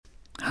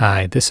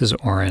Hi, this is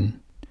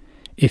Oren.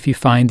 If you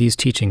find these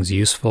teachings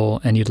useful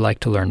and you'd like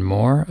to learn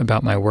more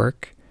about my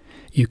work,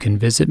 you can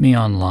visit me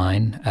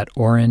online at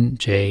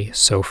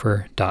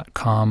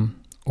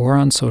orenjsofer.com or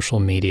on social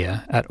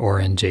media at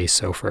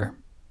orenjsofer.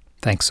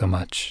 Thanks so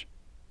much.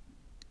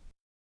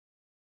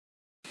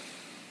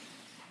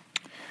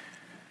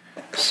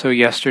 So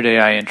yesterday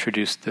I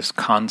introduced this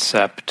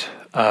concept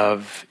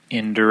of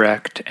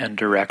indirect and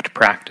direct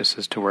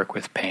practices to work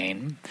with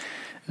pain.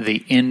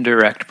 The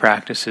indirect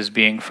practices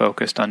being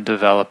focused on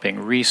developing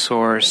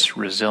resource,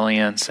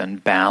 resilience,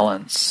 and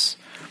balance,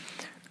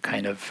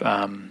 kind of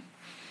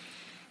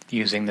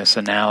using this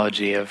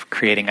analogy of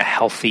creating a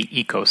healthy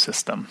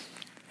ecosystem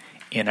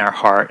in our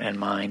heart and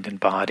mind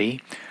and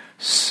body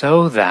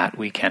so that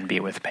we can be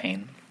with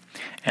pain.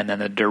 And then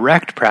the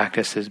direct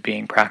practices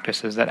being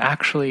practices that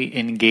actually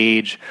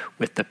engage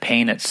with the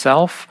pain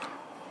itself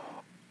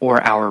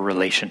or our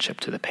relationship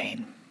to the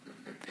pain.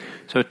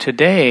 So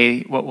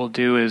today, what we'll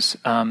do is,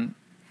 in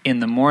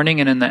the morning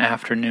and in the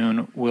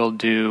afternoon, we'll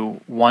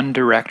do one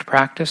direct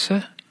practice,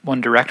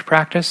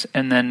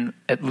 and then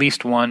at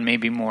least one,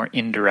 maybe more,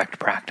 indirect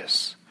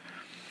practice.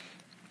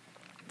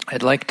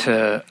 I'd like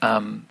to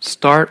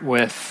start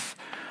with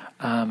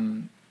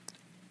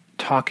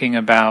talking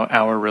about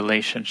our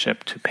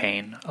relationship to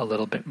pain a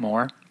little bit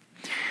more,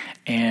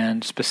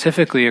 and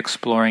specifically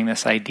exploring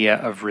this idea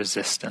of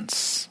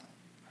resistance.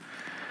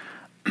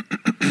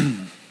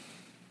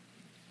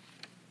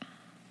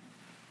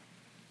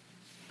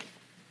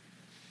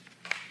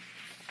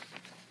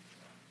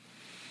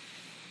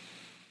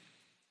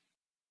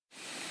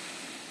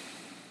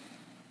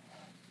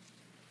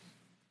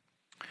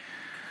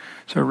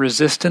 So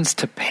resistance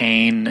to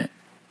pain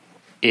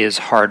is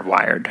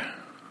hardwired.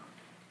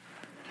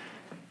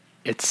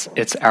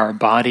 It's our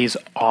body's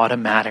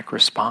automatic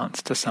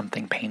response to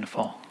something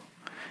painful.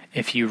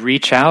 If you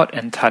reach out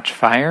and touch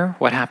fire,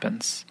 what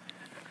happens?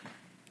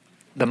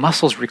 The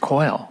muscles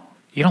recoil.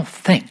 You don't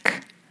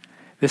think.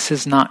 This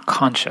is not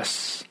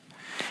conscious.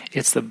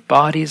 It's the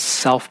body's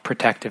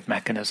self-protective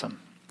mechanism.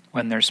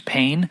 When there's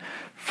pain,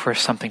 for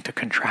something to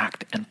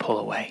contract and pull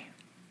away.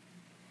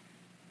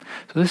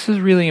 So this is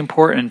really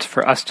important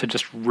for us to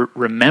just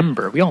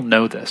remember. We all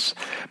know this,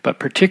 but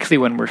particularly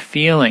when we're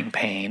feeling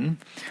pain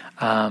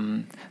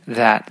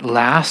that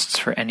lasts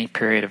for any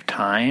period of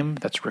time,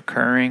 that's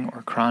recurring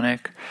or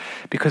chronic,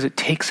 because it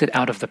takes it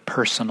out of the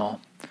personal,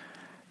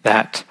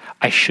 that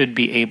I should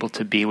be able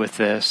to be with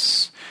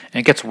this. And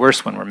it gets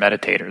worse when we're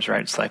meditators,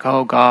 right? It's like,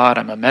 oh God,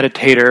 I'm a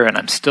meditator and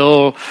I'm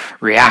still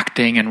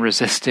reacting and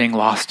resisting,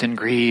 lost in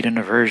greed and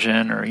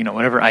aversion, or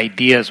whatever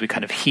ideas we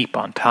kind of heap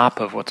on top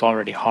of what's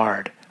already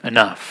hard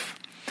enough.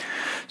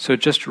 So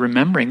just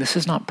remembering this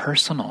is not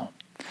personal.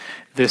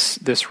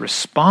 This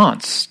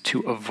response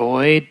to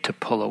avoid, to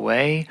pull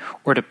away,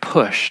 or to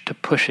push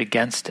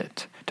against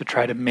it, to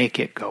try to make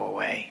it go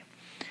away,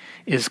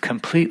 is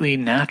completely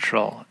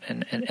natural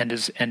and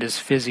is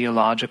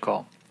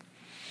physiological.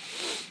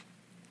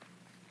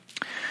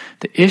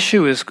 The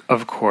issue is,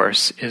 of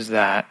course, is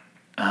that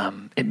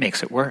it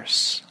makes it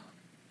worse.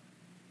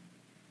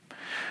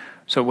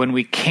 So when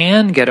we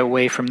can get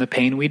away from the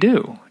pain, we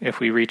do. If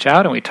we reach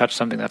out and we touch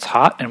something that's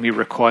hot and we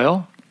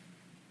recoil,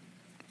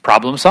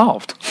 problem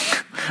solved.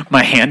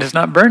 My hand is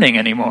not burning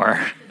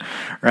anymore,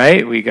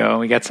 right? We go and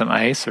we get some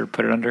ice or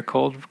put it under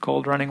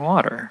cold running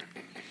water.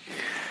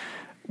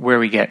 Where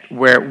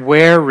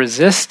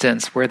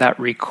resistance, where that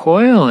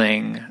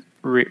recoiling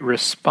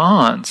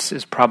response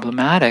is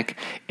problematic,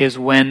 is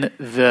when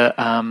the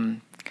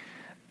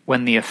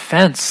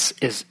offense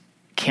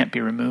can't be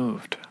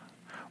removed.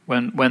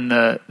 When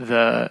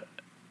the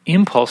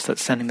impulse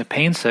that's sending the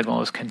pain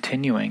signal is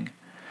continuing,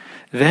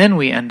 then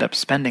we end up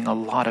spending a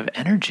lot of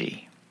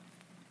energy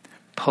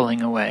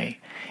pulling away.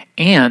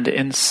 And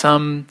in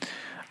some,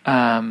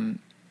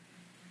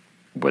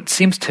 what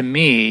seems to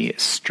me,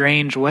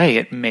 strange way,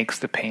 it makes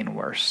the pain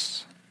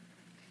worse.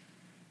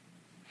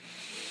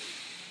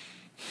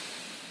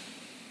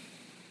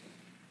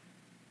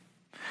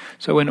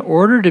 So in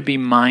order to be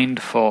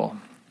mindful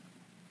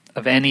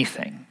of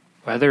anything,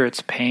 whether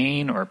it's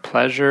pain or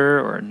pleasure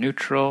or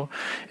neutral,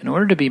 in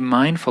order to be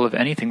mindful of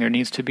anything, there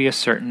needs to be a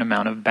certain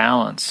amount of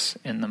balance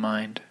in the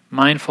mind.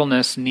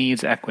 Mindfulness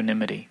needs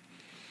equanimity.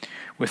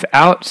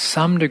 Without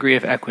some degree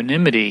of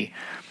equanimity,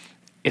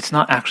 it's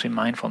not actually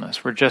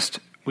mindfulness.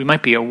 We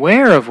might be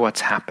aware of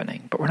what's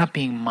happening, but we're not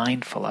being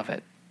mindful of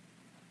it.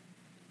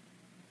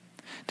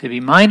 To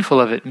be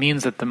mindful of it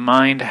means that the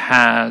mind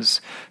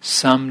has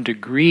some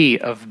degree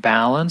of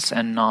balance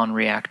and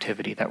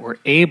non-reactivity, that we're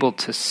able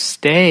to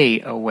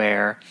stay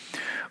aware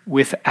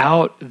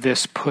without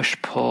this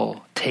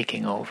push-pull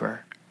taking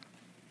over.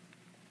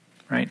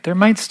 Right? There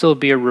might still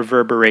be a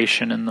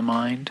reverberation in the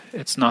mind.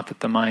 It's not that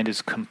the mind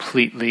is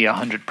completely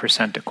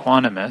 100%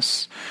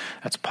 equanimous.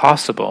 That's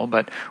possible,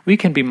 but we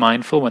can be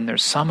mindful when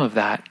there's some of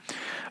that.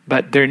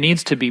 But there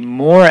needs to be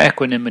more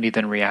equanimity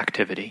than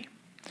reactivity.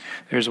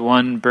 There's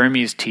one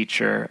Burmese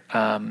teacher,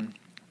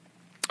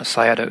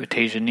 Sayadaw U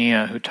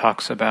Tejaniya, who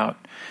talks about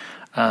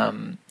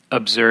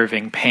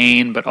observing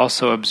pain, but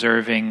also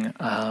observing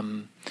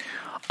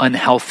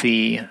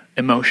unhealthy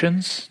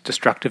emotions,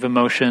 destructive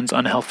emotions,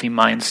 unhealthy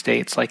mind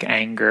states like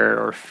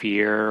anger or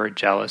fear or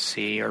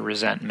jealousy or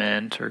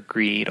resentment or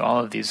greed,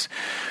 all of these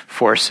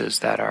forces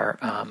that are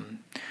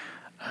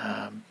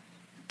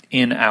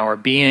in our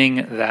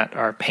being that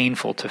are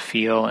painful to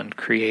feel and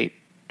create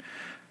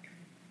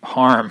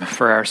harm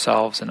for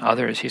ourselves and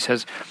others. He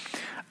says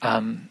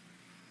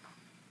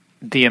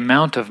the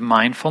amount of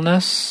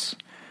mindfulness,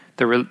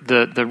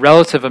 the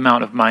relative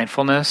amount of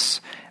mindfulness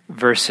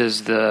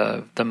versus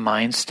the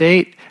mind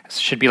state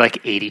should be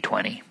like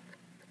 80-20.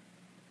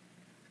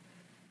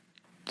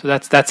 So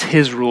that's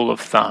his rule of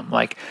thumb.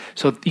 Like,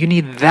 so you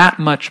need that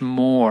much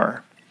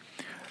more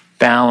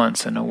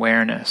balance and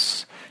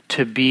awareness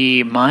to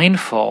be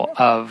mindful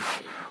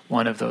of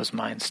one of those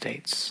mind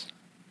states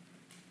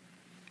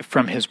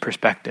from his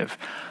perspective.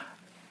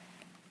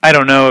 I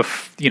don't know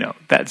if,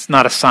 that's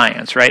not a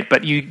science, right?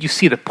 But you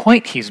see the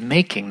point he's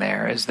making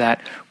there is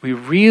that we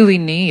really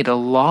need a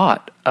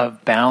lot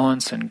of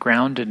balance and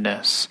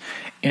groundedness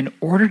in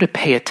order to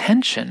pay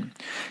attention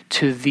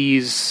to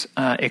these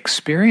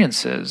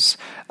experiences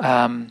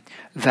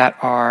that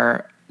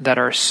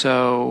are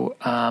so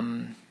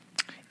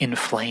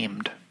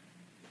inflamed,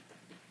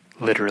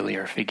 literally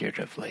or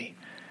figuratively,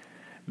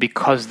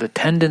 because the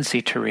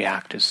tendency to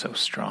react is so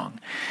strong.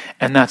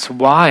 And that's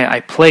why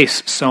I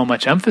place so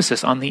much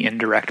emphasis on the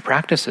indirect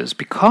practices,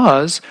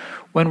 because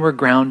when we're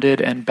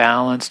grounded and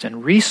balanced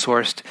and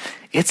resourced,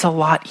 it's a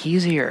lot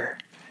easier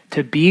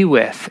to be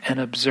with and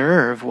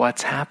observe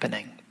what's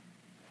happening.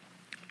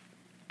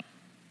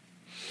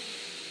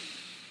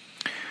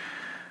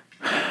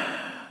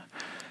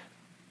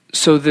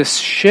 So this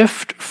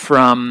shift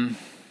from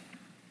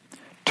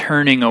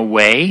turning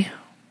away,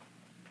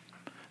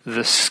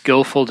 the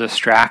skillful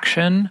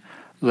distraction,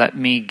 let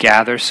me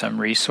gather some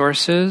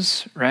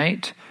resources,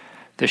 right?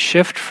 The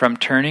shift from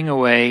turning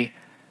away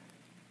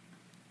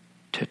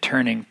to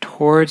turning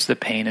towards the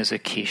pain is a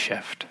key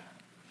shift.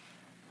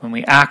 When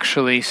we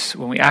actually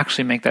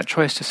make that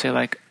choice to say,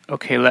 like,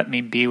 okay, let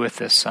me be with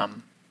this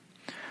some.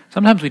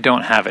 Sometimes we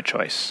don't have a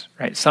choice,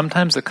 right?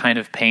 Sometimes the kind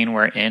of pain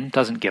we're in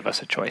doesn't give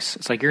us a choice.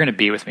 It's like, you're going to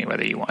be with me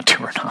whether you want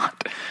to or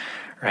not,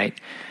 right?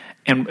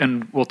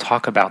 And we'll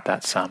talk about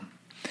that some.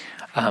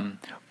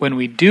 When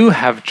we do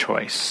have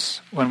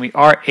choice, when we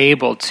are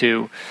able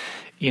to,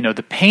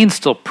 the pain's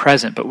still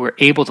present, but we're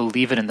able to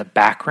leave it in the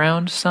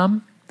background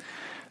some,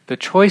 the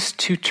choice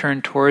to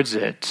turn towards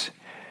it,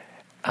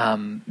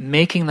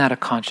 making that a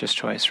conscious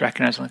choice,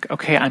 recognizing, like,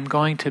 okay, I'm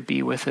going to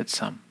be with it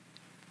some,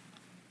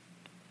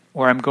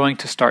 or I'm going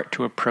to start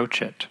to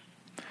approach it.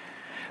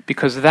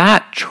 Because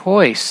that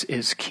choice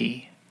is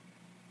key.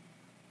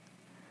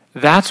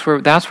 That's where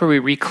we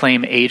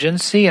reclaim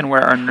agency, and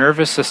where our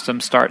nervous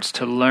system starts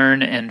to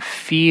learn and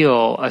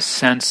feel a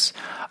sense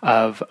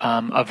of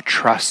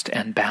trust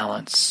and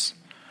balance.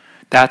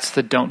 That's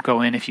the don't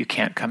go in if you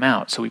can't come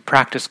out. So we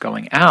practice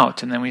going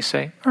out, and then we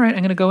say, all right,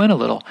 I'm going to go in a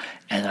little,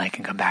 and then I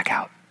can come back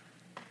out.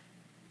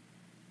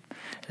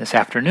 This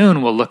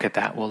afternoon we'll look at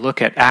that. We'll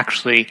look at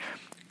actually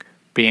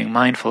being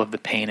mindful of the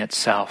pain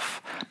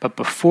itself. But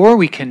before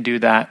we can do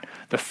that,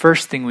 the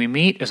first thing we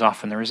meet is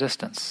often the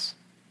resistance.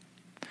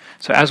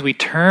 So as we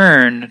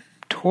turn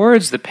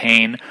towards the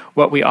pain,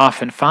 what we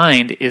often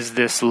find is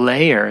this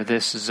layer,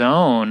 this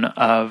zone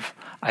of,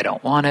 I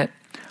don't want it,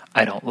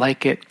 I don't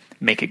like it,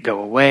 make it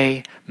go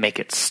away, make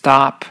it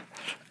stop,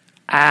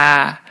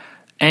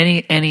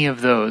 any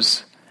of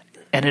those.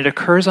 And it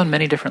occurs on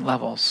many different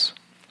levels.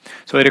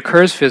 So it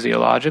occurs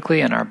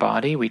physiologically in our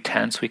body. We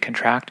tense, we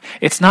contract.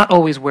 It's not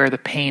always where the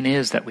pain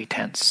is that we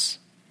tense.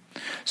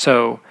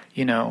 So,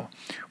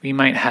 we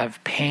might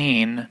have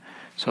pain.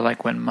 So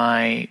like when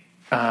my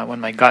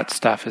gut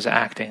stuff is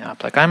acting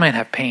up, like I might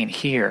have pain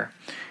here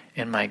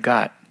in my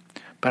gut,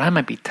 but I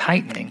might be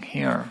tightening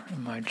here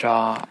in my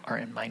jaw or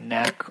in my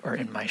neck or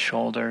in my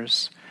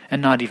shoulders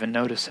and not even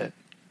notice it.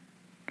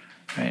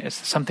 Right?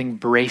 It's something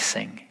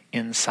bracing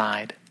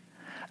inside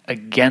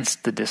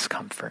against the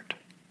discomfort.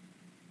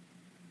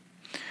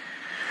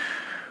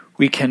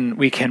 We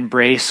can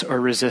brace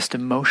or resist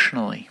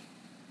emotionally.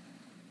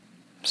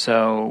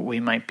 So we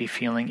might be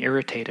feeling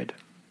irritated,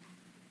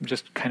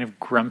 just kind of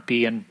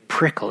grumpy and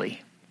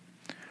prickly,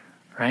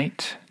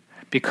 right?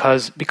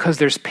 Because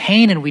there's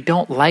pain and we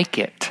don't like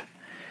it.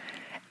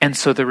 And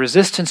so the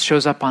resistance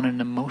shows up on an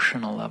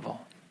emotional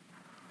level.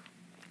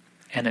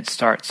 And it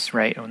starts,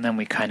 right? And then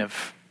we kind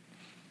of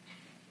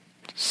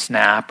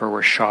snap, or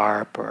we're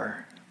sharp,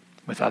 or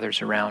with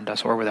others around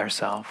us, or with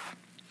ourselves.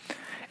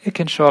 It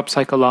can show up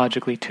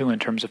psychologically too in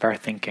terms of our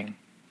thinking.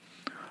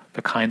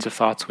 The kinds of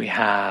thoughts we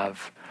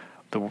have,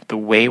 the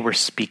way we're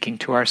speaking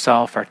to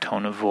ourselves, our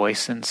tone of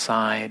voice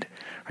inside,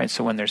 right?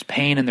 So when there's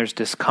pain and there's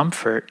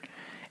discomfort,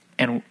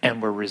 and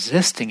we're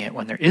resisting it,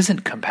 when there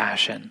isn't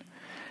compassion,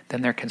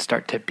 then there can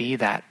start to be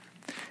that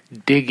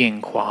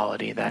digging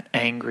quality, that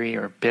angry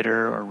or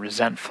bitter or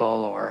resentful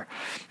or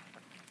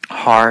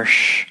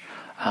harsh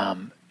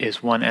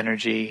is one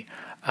energy.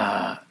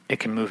 It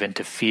can move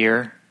into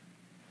fear,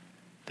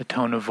 the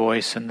tone of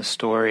voice and the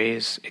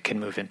stories. It can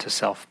move into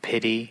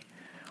self-pity.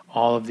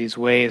 All of these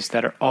ways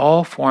that are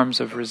all forms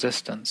of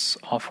resistance,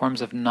 all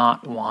forms of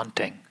not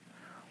wanting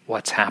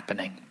what's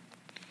happening.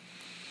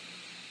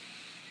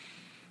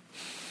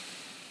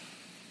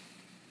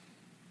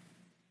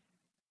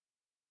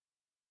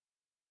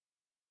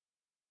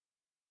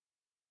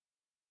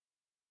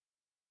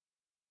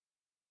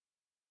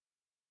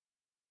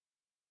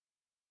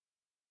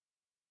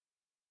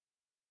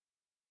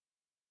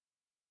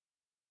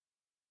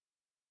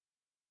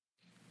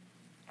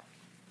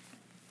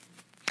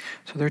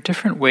 So there are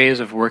different ways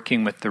of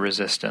working with the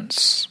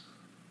resistance.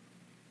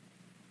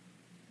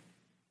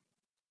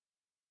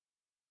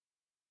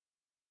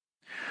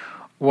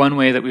 One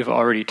way that we've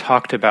already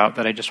talked about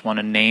that I just want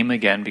to name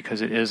again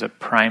because it is a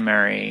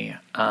primary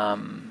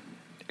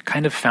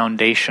kind of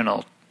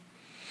foundational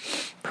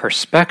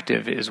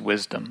perspective is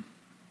wisdom.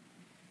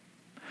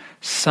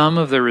 Some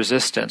of the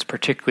resistance,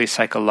 particularly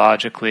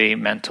psychologically,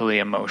 mentally,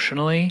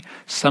 emotionally,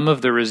 some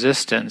of the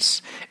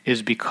resistance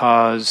is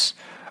because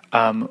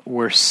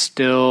we're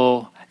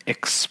still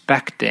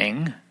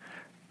expecting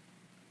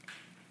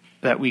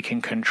that we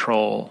can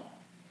control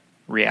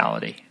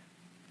reality.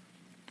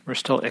 We're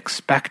still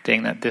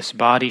expecting that this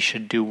body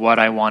should do what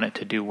I want it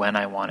to do when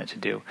I want it to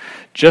do.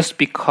 Just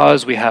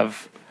because we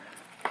have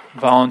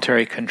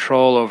voluntary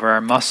control over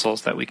our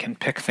muscles, that we can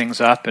pick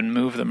things up and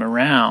move them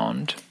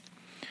around,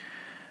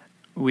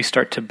 we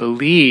start to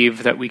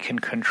believe that we can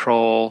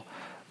control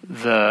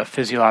the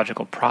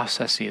physiological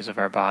processes of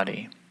our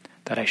body.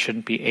 That I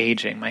shouldn't be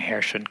aging, my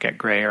hair shouldn't get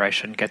gray, or I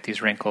shouldn't get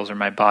these wrinkles, or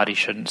my body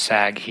shouldn't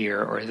sag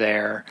here or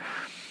there,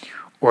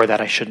 or that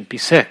I shouldn't be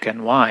sick,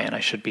 and why, and I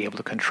should be able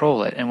to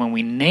control it. And when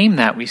we name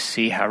that, we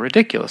see how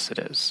ridiculous it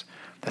is.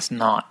 That's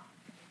not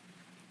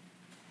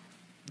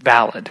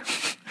valid,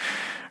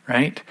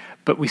 right?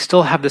 But we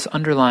still have this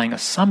underlying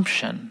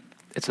assumption.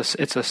 It's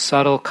a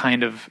subtle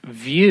kind of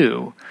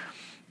view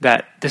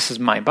that this is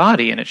my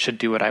body and it should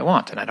do what I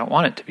want, and I don't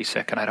want it to be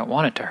sick, and I don't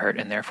want it to hurt,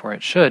 and therefore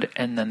it should.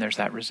 And then there's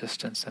that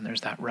resistance, and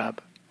there's that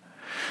rub.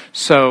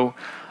 So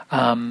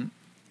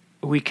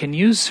we can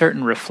use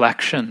certain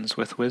reflections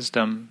with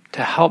wisdom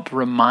to help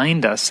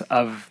remind us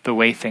of the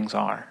way things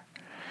are.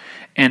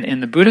 And in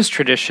the Buddhist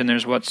tradition,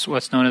 there's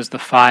what's known as the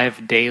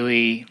 5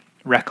 daily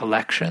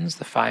recollections,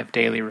 the 5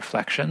 daily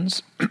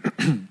reflections,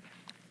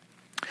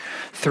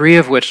 3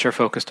 of which are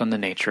focused on the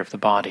nature of the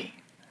body.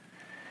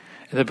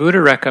 The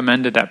Buddha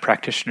recommended that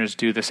practitioners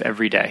do this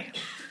every day.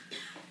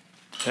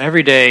 So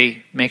every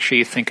day, make sure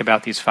you think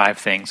about these 5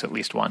 things at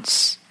least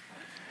once,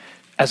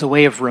 as a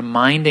way of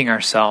reminding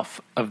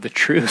ourselves of the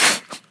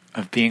truth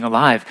of being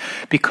alive,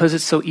 because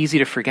it's so easy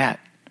to forget.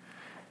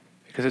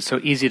 Because it's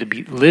so easy to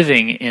be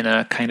living in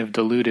a kind of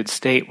deluded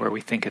state where we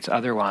think it's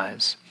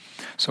otherwise.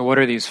 So what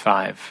are these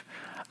 5?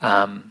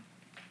 I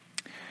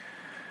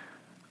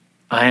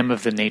am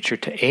of the nature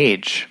to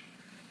age.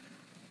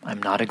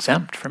 I'm not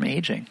exempt from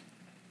aging.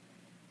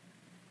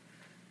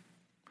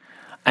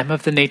 I'm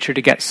of the nature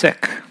to get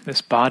sick.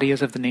 This body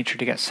is of the nature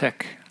to get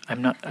sick.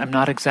 I'm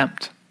not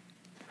exempt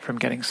from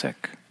getting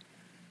sick.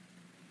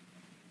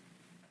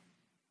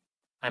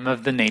 I'm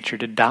of the nature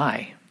to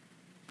die.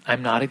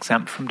 I'm not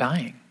exempt from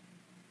dying.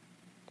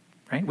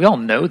 Right? We all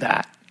know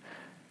that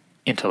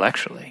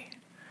intellectually,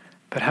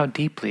 but how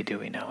deeply do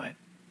we know it?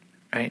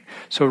 Right?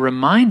 So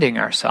reminding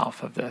ourselves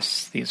of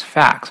these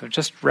facts, of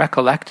just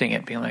recollecting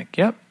it, being like,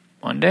 yep,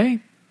 one day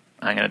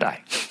I'm going to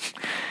die.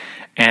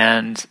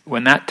 And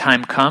when that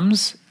time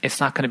comes, it's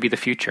not going to be the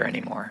future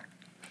anymore.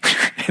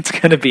 It's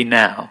going to be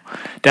now.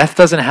 Death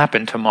doesn't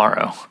happen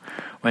tomorrow.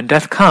 When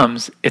death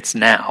comes, it's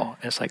now.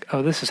 It's like,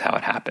 oh, this is how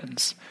it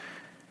happens.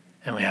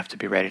 And we have to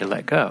be ready to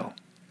let go.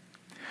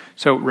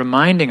 So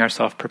reminding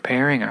ourselves,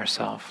 preparing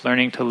ourselves,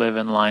 learning to live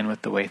in line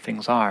with the way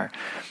things are.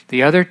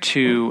 The other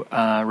 2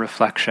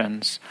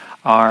 reflections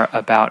are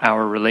about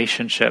our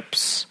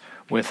relationships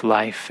with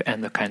life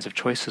and the kinds of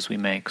choices we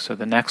make. So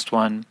the next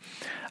one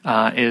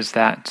is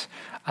that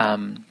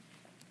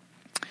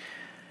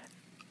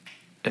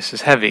this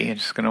is heavy. I'm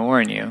just going to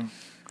warn you,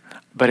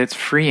 but it's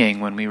freeing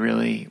when we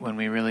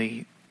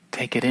really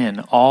take it in.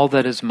 All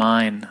that is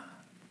mine,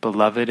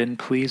 beloved and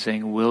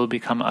pleasing, will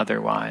become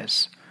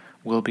otherwise,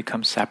 will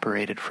become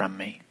separated from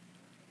me.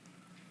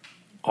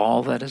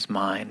 All that is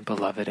mine,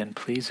 beloved and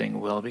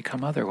pleasing, will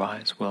become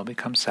otherwise, will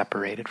become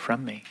separated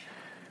from me.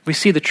 We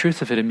see the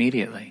truth of it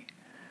immediately,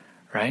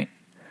 right?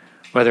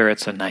 Whether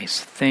it's a nice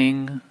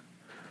thing,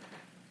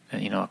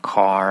 a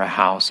car, a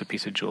house, a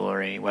piece of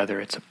jewelry,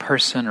 whether it's a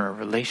person or a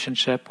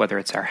relationship, whether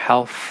it's our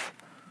health,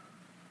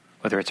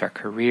 whether it's our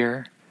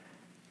career,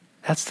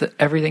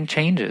 everything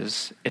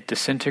changes. It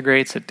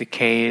disintegrates, it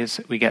decays,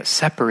 we get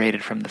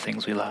separated from the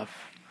things we love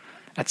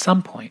at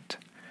some point.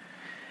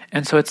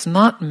 And so it's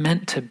not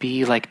meant to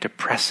be like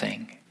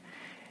depressing.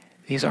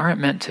 These aren't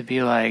meant to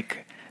be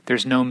like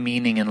there's no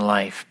meaning in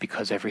life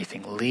because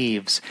everything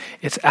leaves.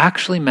 It's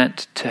actually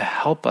meant to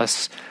help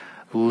us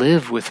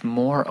live with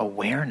more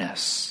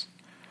awareness,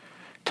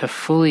 to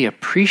fully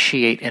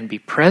appreciate and be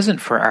present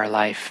for our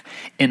life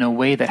in a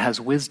way that has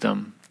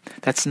wisdom,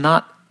 that's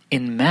not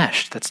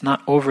enmeshed, that's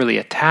not overly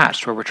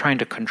attached, where we're trying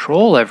to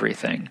control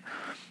everything.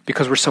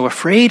 because we're so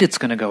afraid it's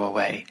going to go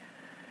away.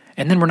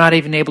 And then we're not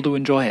even able to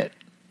enjoy it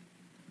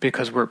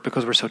because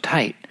we're so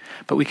tight.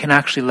 But we can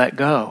actually let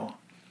go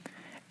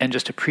and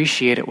just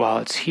appreciate it while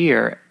it's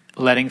here,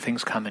 letting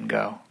things come and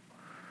go.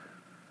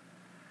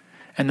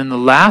 And then the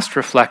last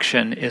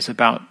reflection is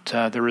about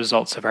the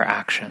results of our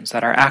actions,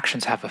 that our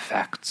actions have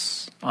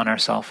effects on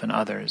ourselves and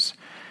others.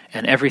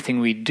 And everything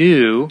we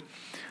do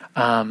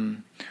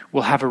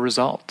will have a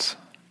result.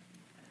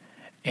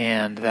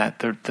 And that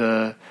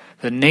the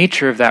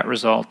nature of that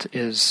result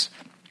is,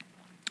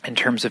 in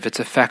terms of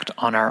its effect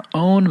on our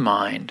own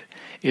mind,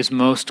 is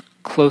most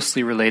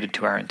closely related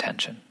to our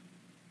intention.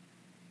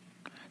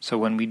 So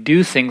when we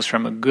do things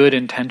from a good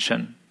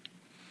intention,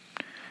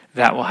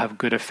 that will have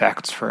good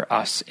effects for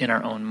us in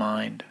our own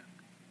mind.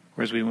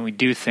 Whereas when we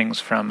do things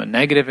from a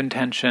negative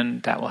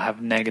intention, that will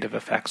have negative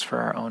effects for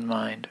our own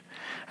mind.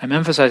 I'm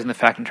emphasizing the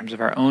fact in terms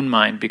of our own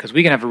mind because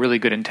we can have a really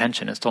good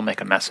intention and still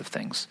make a mess of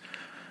things,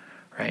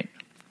 right?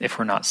 If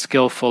we're not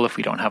skillful, if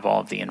we don't have all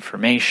of the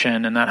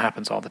information, and that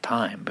happens all the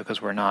time because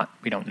we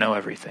don't know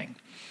everything.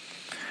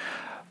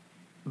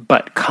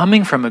 But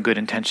coming from a good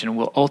intention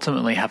will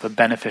ultimately have a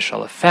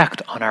beneficial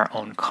effect on our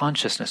own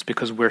consciousness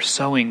because we're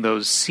sowing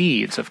those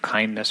seeds of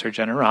kindness or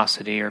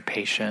generosity or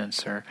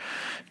patience or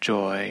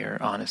joy or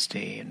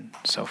honesty and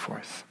so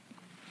forth.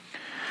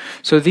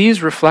 So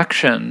these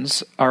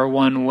reflections are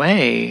one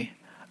way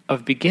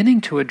of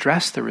beginning to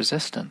address the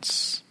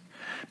resistance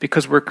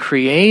because we're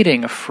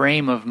creating a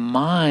frame of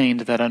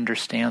mind that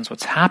understands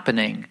what's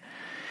happening,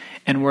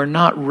 and we're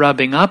not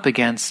rubbing up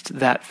against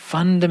that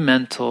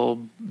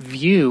fundamental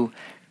view.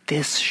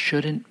 This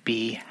shouldn't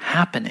be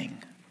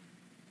happening.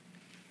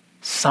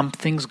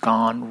 Something's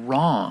gone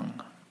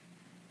wrong.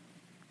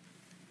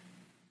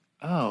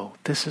 Oh,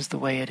 this is the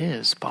way it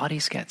is.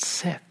 Bodies get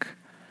sick.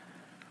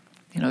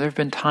 There have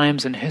been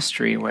times in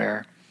history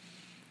where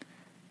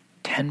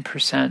 10%,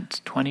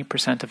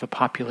 20% of a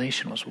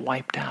population was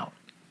wiped out.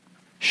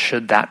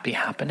 Should that be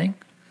happening?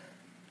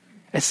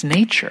 It's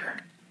nature,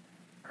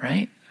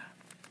 right?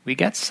 We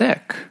get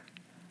sick.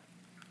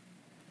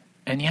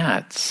 And yeah,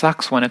 it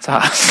sucks when it's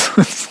us.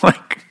 It's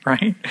like,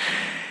 right?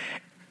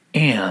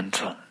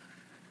 And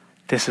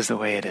this is the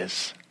way it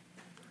is.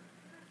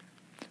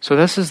 So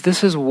this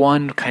is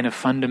one kind of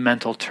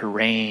fundamental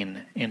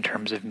terrain in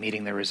terms of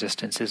meeting the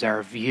resistance, is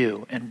our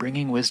view and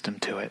bringing wisdom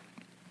to it.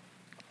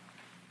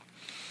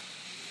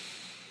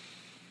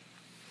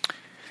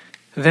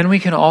 Then we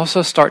can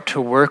also start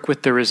to work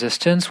with the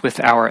resistance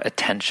with our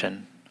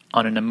attention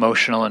on an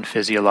emotional and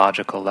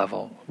physiological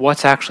level.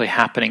 What's actually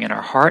happening in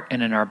our heart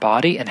and in our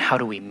body, and how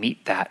do we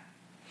meet that?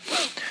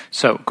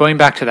 So going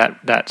back to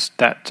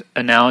that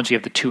analogy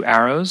of the two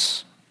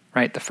arrows,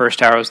 right? The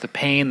first arrow is the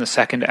pain, the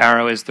second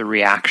arrow is the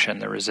reaction,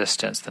 the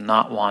resistance, the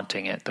not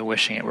wanting it, the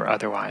wishing it were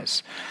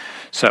otherwise.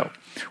 So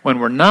when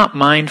we're not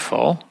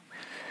mindful,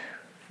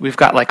 we've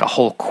got like a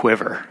whole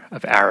quiver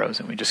of arrows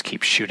and we just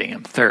keep shooting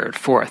them, third,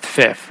 fourth,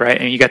 fifth, right?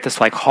 And you get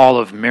this like hall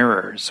of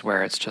mirrors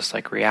where it's just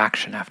like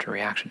reaction after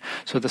reaction.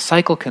 So the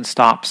cycle can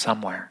stop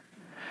somewhere.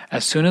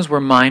 As soon as we're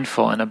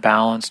mindful in a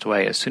balanced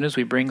way, as soon as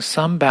we bring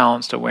some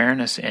balanced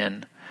awareness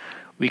in,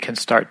 we can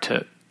start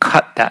to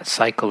cut that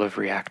cycle of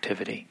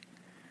reactivity.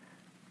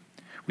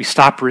 We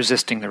stop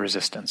resisting the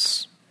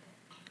resistance.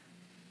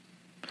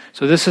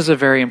 So this is a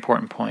very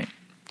important point.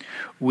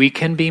 We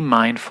can be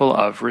mindful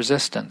of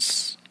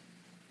resistance.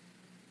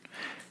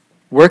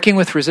 Working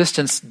with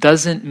resistance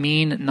doesn't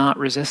mean not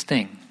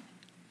resisting.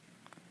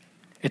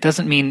 It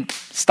doesn't mean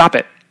stop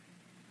it.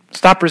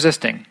 Stop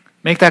resisting.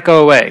 Make that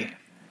go away.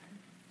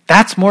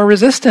 That's more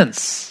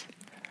resistance,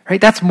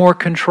 right? That's more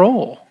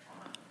control.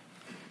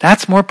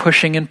 That's more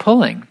pushing and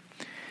pulling.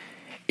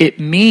 It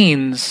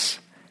means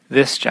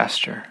this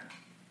gesture.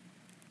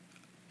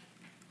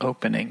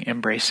 Opening,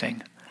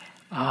 embracing.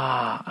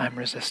 I'm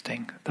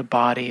resisting. The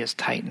body is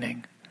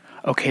tightening.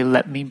 Okay,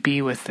 let me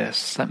be with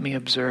this. Let me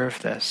observe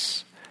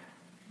this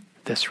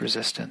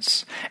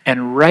resistance.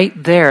 And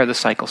right there, the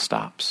cycle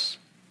stops.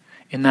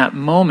 In that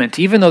moment,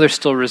 even though there's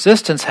still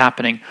resistance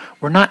happening,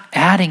 we're not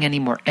adding any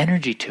more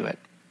energy to it.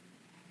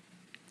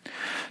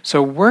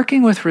 So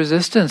working with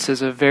resistance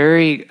is a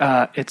very,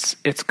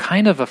 it's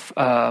kind of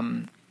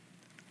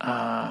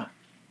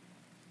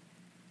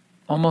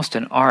almost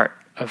an art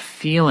of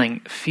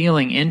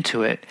feeling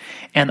into it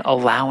and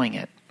allowing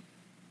it.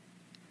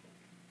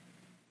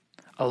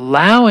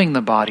 Allowing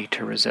the body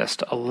to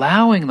resist,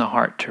 allowing the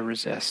heart to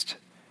resist.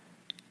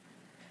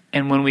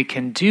 And when we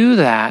can do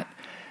that,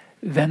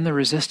 then the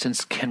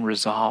resistance can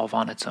resolve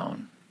on its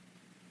own.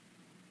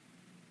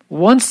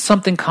 Once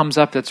something comes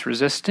up that's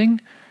resisting,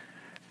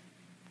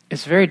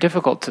 it's very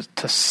difficult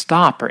to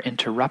stop or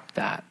interrupt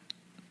that.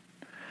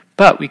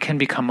 But we can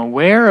become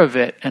aware of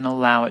it and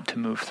allow it to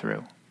move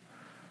through.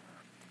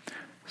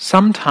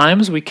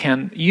 Sometimes we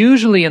can,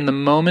 usually in the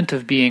moment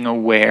of being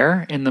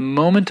aware, in the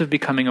moment of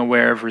becoming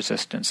aware of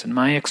resistance, in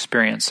my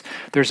experience,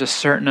 there's a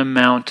certain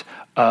amount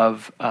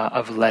of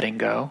letting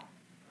go.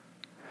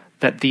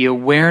 That the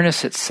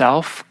awareness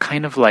itself,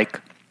 kind of like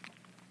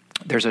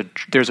there's a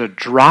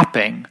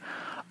dropping,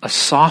 a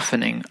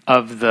softening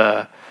of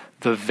the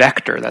the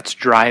vector that's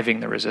driving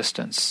the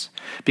resistance,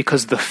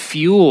 because the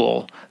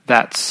fuel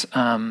that's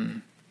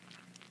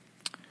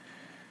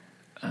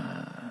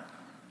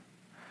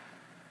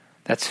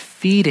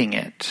feeding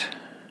it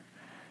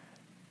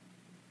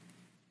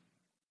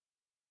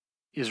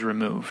is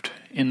removed.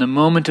 In the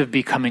moment of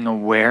becoming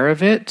aware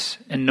of it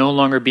and no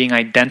longer being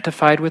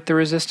identified with the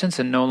resistance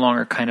and no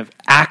longer kind of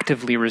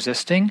actively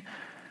resisting,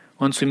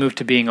 once we move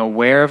to being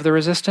aware of the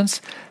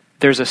resistance,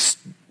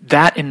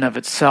 that in and of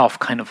itself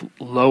kind of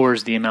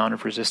lowers the amount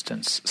of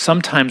resistance.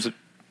 Sometimes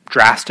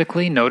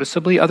drastically,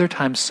 noticeably, other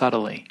times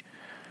subtly.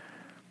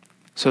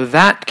 So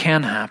that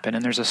can happen,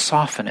 and there's a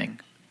softening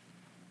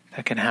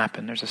that can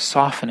happen. There's a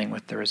softening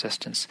with the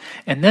resistance.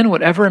 And then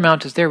whatever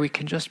amount is there, we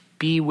can just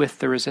be with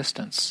the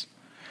resistance.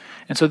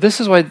 And so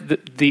this is why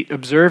the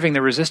observing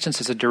the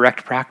resistance is a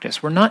direct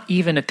practice. We're not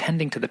even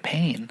attending to the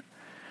pain.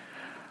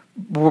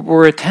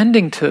 We're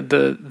attending to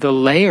the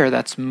layer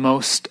that's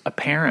most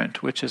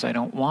apparent, which is I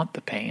don't want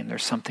the pain.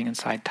 There's something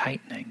inside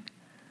tightening.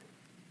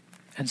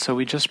 And so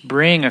we just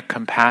bring a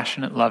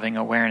compassionate, loving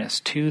awareness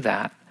to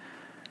that.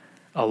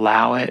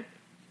 Allow it,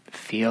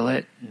 feel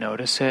it,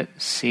 notice it,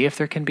 see if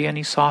there can be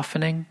any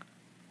softening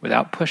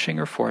without pushing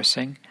or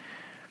forcing,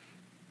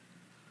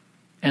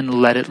 and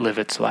let it live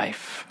its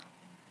life.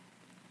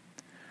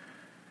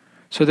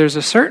 So there's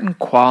a certain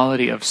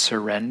quality of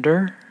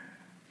surrender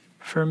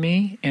for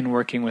me in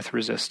working with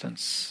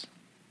resistance.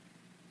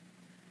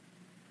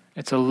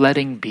 It's a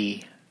letting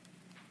be.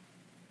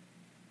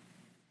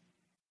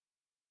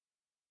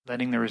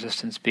 Letting the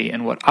resistance be.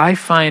 And what I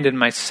find in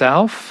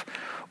myself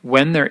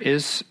when there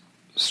is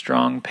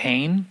strong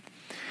pain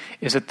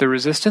is that the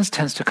resistance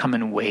tends to come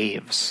in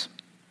waves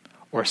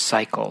or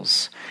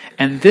cycles.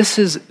 And this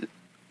is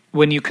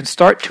when you can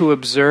start to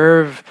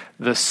observe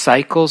the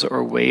cycles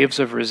or waves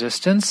of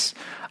resistance,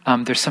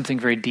 there's something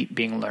very deep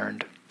being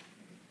learned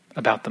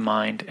about the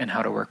mind and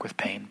how to work with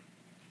pain.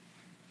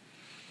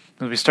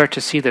 When we start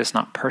to see that it's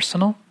not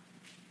personal,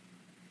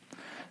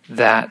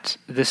 that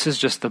this is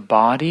just the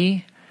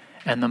body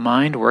and the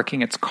mind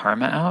working its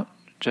karma out,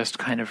 just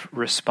kind of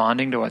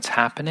responding to what's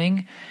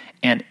happening,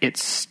 and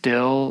it's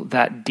still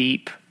that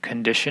deep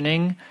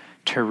conditioning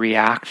to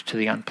react to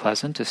the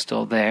unpleasant is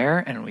still there,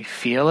 and we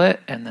feel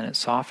it, and then it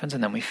softens,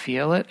 and then we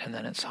feel it, and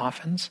then it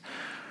softens.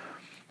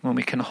 When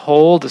we can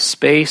hold a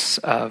space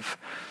of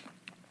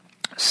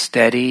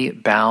steady,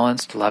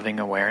 balanced, loving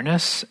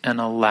awareness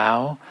and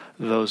allow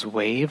those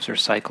waves or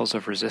cycles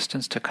of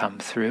resistance to come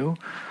through,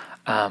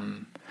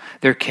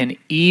 there can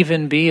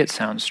even be, it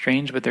sounds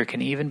strange, but there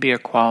can even be a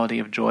quality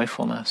of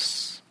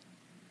joyfulness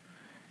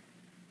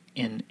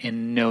in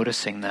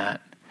noticing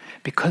that,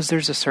 because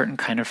there's a certain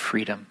kind of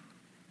freedom.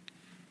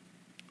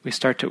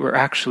 We're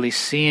actually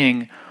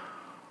seeing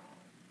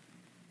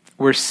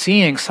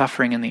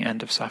suffering in the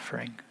end of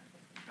suffering.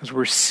 Because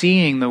we're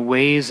seeing the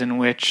ways in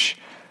which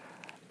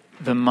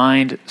the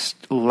mind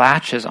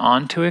latches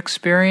onto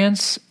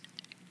experience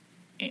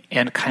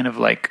and kind of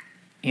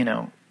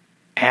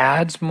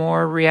adds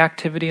more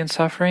reactivity and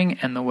suffering,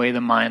 and the way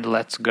the mind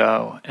lets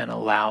go and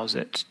allows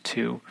it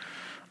to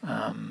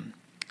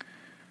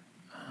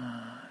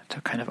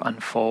kind of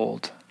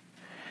unfold.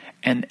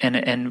 And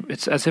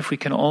it's as if we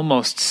can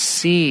almost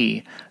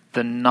see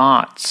the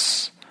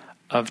knots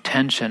of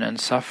tension and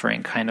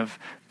suffering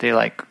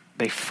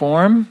they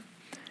form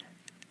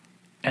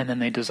and then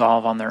they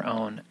dissolve on their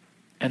own.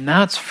 And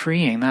that's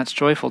freeing, that's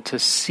joyful to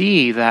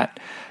see that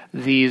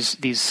these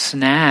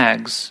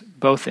snags,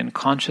 both in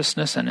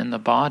consciousness and in the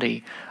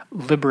body,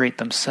 liberate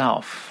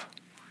themselves.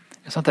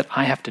 It's not that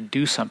I have to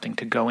do something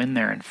to go in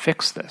there and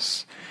fix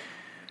this.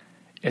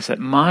 It's that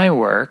my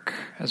work,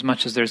 as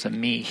much as there's a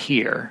me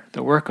here,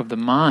 the work of the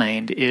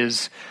mind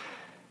is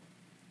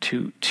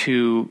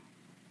to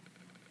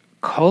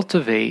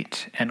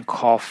cultivate and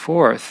call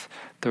forth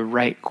the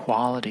right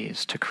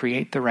qualities, to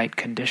create the right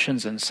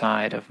conditions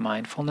inside of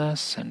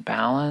mindfulness and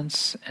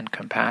balance and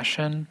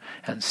compassion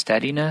and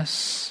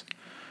steadiness.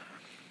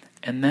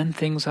 And then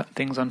things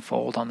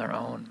unfold on their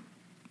own.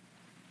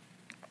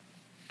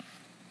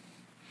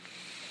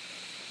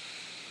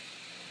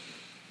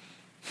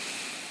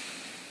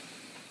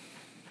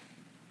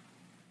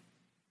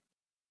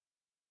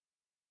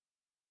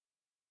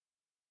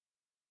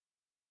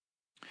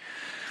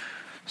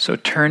 So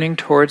turning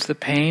towards the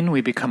pain, we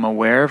become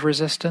aware of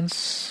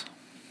resistance.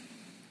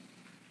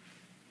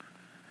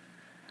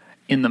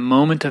 In the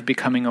moment of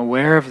becoming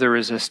aware of the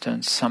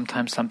resistance,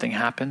 sometimes something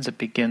happens. It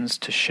begins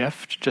to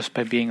shift just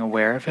by being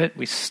aware of it.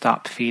 We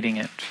stop feeding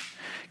it.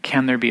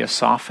 Can there be a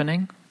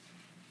softening?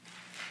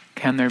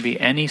 Can there be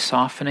any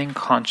softening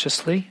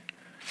consciously?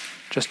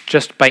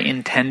 Just by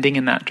intending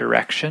in that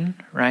direction,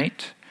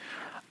 right?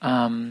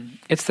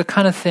 It's the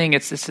kind of thing,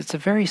 it's a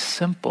very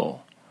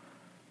simple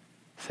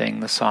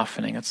thing, the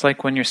softening. It's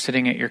like when you're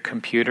sitting at your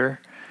computer,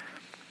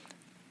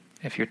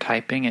 if you're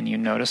typing and you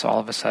notice all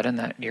of a sudden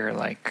that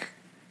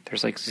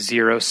there's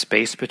zero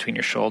space between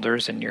your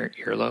shoulders and your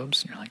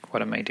earlobes, and you're like,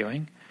 what am I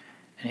doing?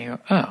 And you go,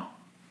 oh.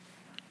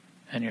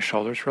 And your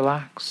shoulders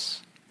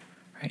relax.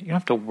 Right? You don't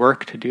have to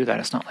work to do that.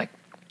 It's not like,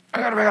 I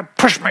gotta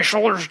push my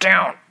shoulders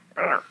down.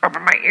 up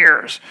in my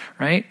ears,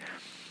 right?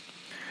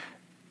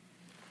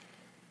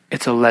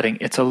 It's a letting.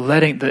 It's a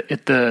letting.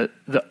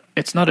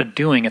 It's not a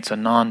doing. It's a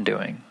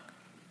non-doing.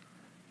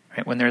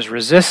 Right? When there's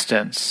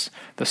resistance,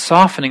 the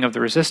softening of the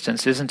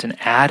resistance isn't an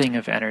adding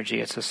of energy.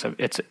 It's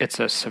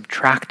a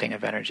subtracting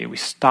of energy. We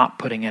stop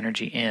putting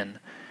energy in,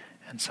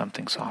 and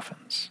something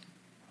softens.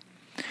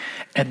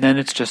 And then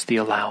it's just the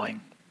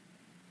allowing.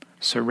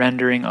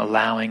 Surrendering,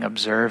 allowing,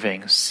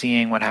 observing,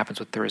 seeing what happens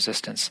with the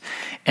resistance.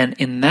 And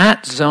in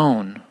that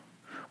zone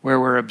where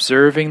we're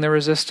observing the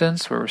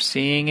resistance, where we're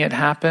seeing it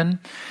happen,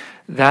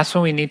 that's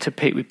when we need to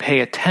pay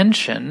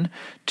attention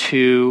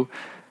to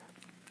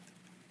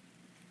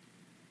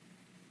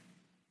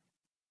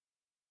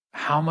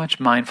how much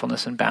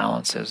mindfulness and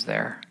balance is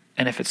there.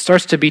 And if it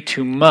starts to be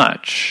too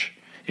much,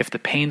 if the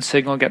pain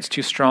signal gets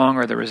too strong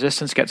or the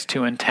resistance gets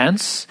too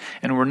intense,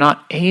 and we're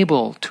not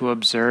able to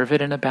observe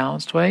it in a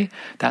balanced way,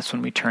 that's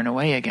when we turn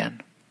away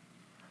again.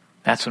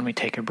 That's when we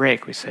take a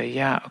break. We say,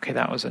 yeah, okay,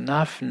 that was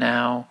enough.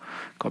 Now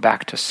go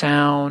back to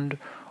sound,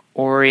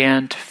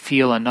 orient,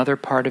 feel another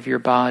part of your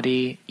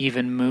body,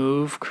 even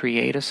move,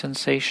 create a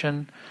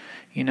sensation,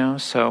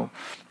 so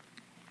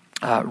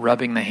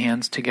rubbing the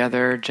hands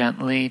together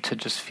gently to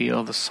just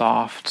feel the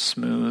soft,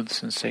 smooth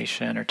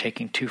sensation, or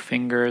taking 2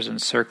 fingers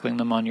and circling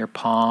them on your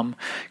palm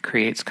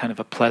creates kind of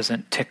a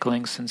pleasant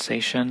tickling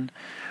sensation,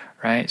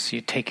 right? So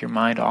you take your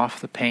mind off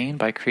the pain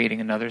by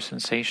creating another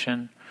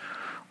sensation,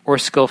 or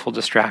skillful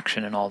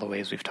distraction in all the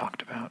ways we've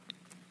talked about.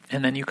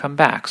 And then you come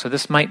back. So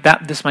this might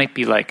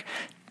be like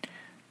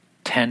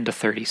 10 to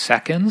 30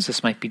 seconds.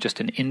 This might be just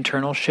an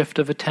internal shift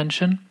of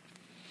attention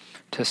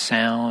to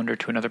sound or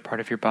to another part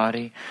of your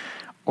body.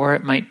 Or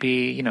it might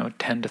be,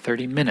 10 to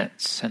 30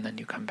 minutes, and then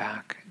you come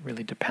back. It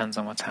really depends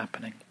on what's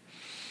happening.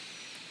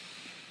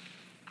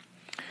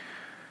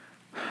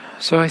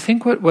 So I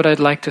think what I'd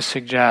like to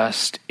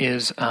suggest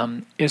is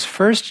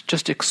first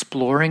just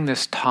exploring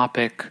this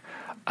topic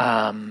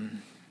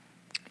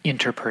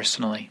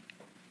interpersonally.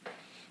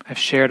 I've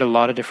shared a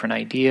lot of different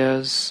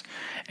ideas,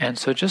 and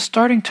so just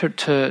starting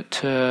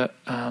to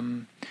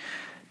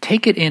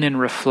take it in and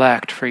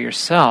reflect for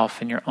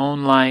yourself in your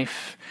own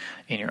life,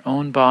 in your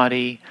own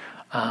body,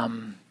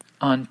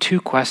 on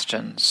 2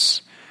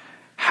 questions.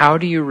 How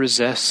do you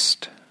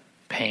resist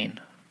pain?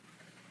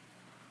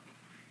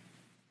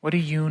 What do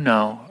you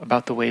know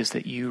about the ways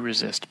that you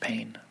resist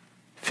pain?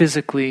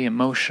 Physically,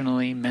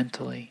 emotionally,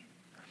 mentally?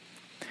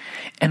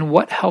 And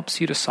what helps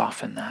you to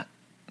soften that?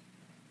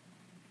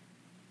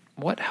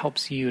 What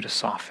helps you to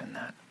soften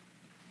that?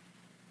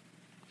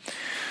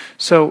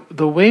 So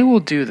the way we'll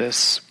do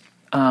this,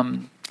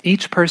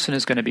 each person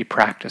is going to be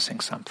practicing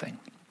something.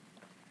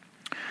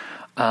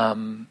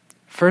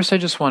 First, I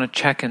just want to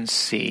check and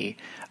see,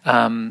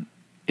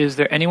 is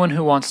there anyone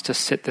who wants to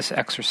sit this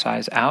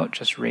exercise out?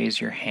 Just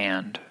raise your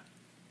hand.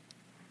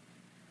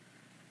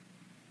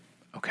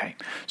 Okay,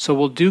 so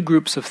we'll do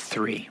groups of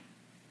 3.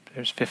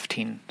 There's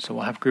 15, so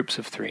we'll have groups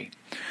of 3.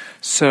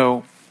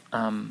 So,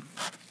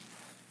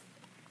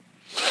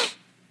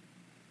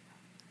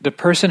 the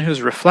person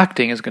who's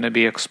reflecting is going to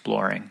be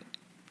exploring.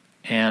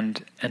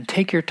 And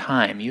take your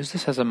time. Use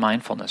this as a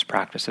mindfulness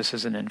practice. This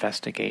is an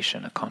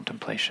investigation, a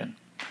contemplation.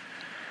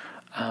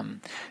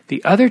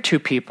 The other 2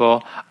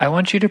 people, I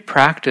want you to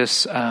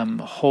practice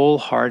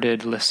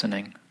wholehearted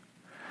listening.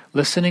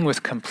 Listening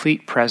with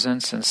complete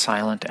presence and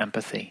silent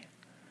empathy.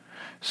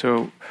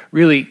 So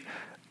really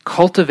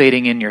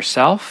cultivating in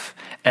yourself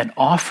and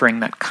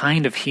offering that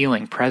kind of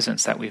healing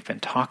presence that we've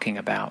been talking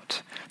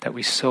about, that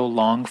we so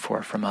long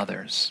for from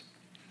others.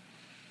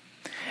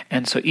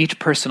 And so each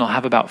person will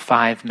have about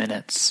 5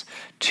 minutes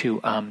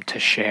to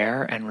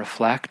share and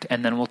reflect,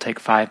 and then we'll take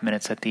 5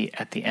 minutes at the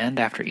end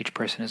after each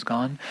person is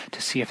gone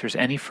to see if there's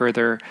any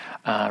further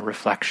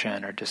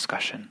reflection or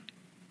discussion.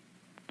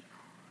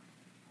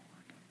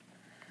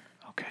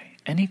 Okay.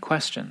 Any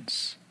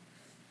questions?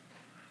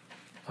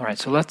 All right.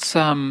 So let's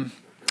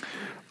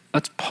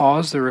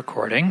pause the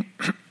recording,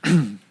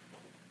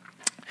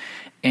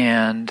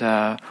 and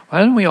why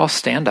don't we all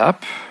stand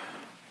up?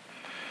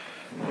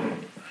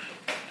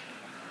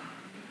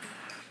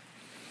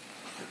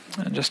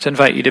 And just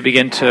invite you to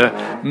begin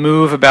to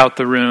move about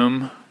the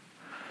room.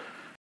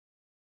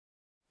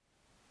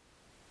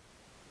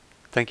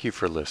 Thank you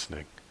for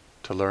listening.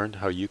 To learn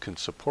how you can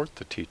support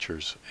the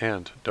teachers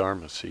and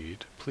Dharma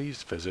Seed,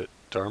 please visit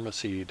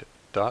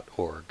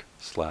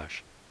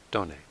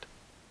dharmaseed.org/donate.